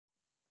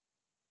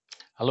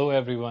Hello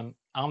everyone,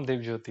 I'm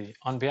Devjyoti.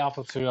 On behalf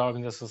of Sri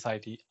Aurobindo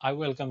Society, I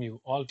welcome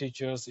you all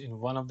teachers in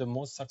one of the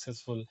most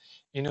successful,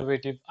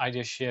 innovative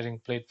idea sharing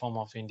platform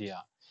of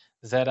India,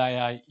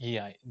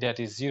 ZIIEI, that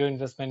is Zero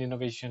Investment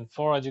Innovation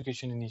for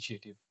Education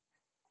Initiative.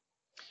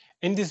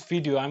 In this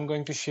video, I'm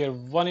going to share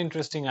one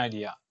interesting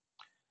idea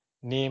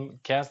named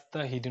Catch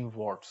the Hidden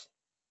Words,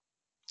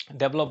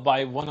 developed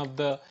by one of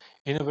the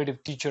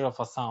innovative teacher of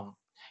Assam.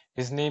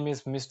 His name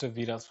is Mr.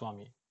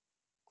 Veeraswamy.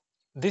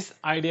 This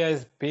idea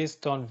is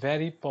based on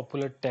very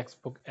popular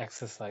textbook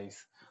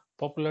exercise,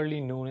 popularly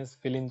known as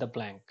fill in the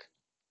blank.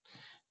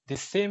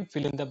 This same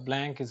fill in the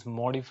blank is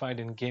modified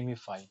and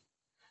gamified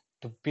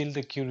to build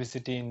the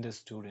curiosity in the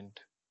student.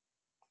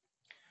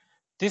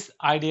 This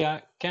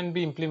idea can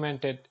be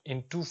implemented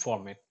in two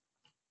formats,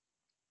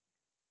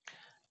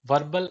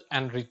 verbal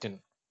and written.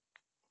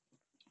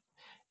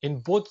 In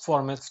both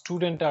formats,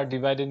 students are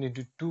divided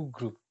into two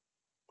groups.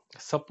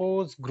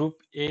 Suppose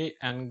group A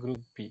and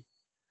group B.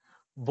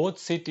 Both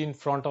sit in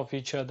front of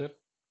each other.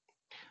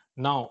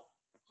 Now,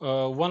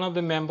 one of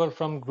the member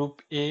from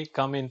group A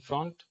come in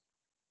front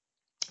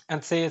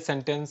and say a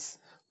sentence.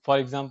 For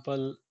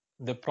example,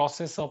 the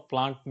process of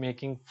plant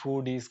making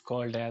food is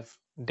called as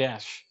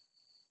dash.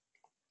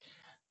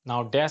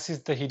 Now dash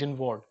is the hidden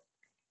word.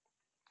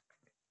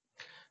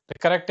 The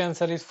correct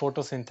answer is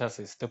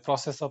photosynthesis. The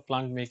process of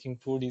plant making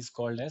food is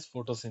called as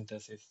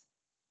photosynthesis.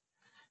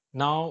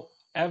 Now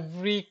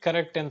every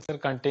correct answer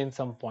contains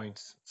some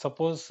points.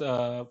 Suppose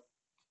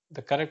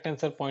the correct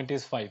answer point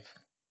is 5.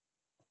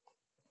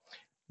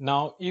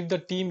 Now if the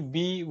team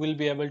B will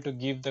be able to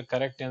give the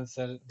correct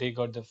answer, they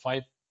got the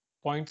 5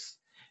 points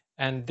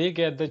and they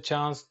get the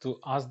chance to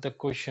ask the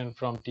question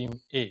from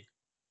team A.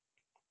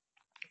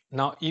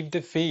 Now if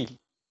they fail,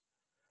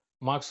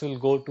 marks will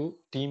go to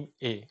team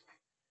A.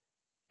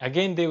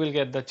 Again they will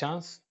get the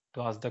chance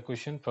to ask the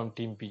question from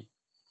team B.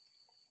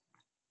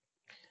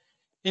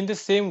 In the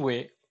same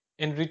way,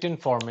 in written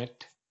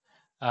format,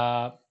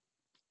 uh,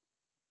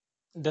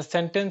 the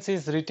sentence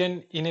is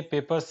written in a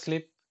paper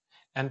slip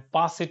and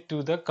pass it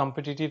to the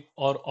competitive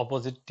or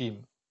opposite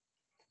team.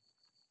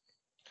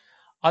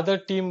 Other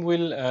team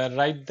will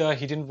write the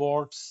hidden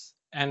words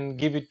and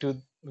give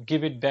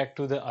it back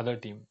to the other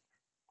team.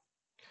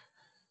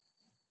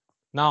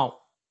 Now,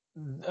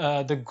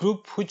 the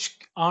group which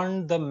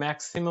earned the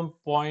maximum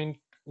point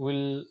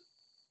will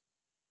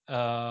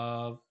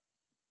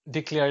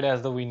declared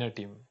as the winner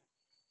team.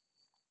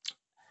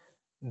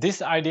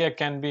 This idea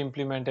can be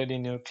implemented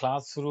in your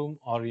classroom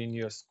or in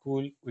your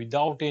school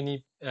without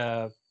any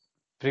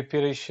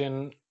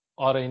preparation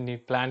or any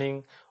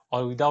planning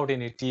or without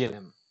any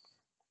TLM.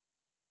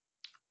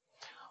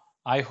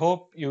 I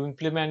hope you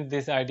implement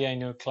this idea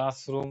in your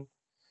classroom.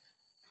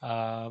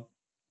 Uh,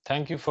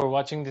 Thank you for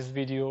watching this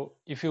video.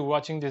 If you're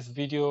watching this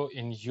video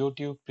in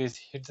YouTube, please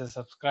hit the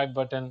subscribe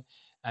button.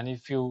 And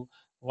if you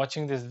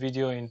watching this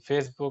video in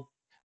Facebook,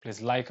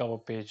 please like our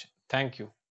page. Thank you.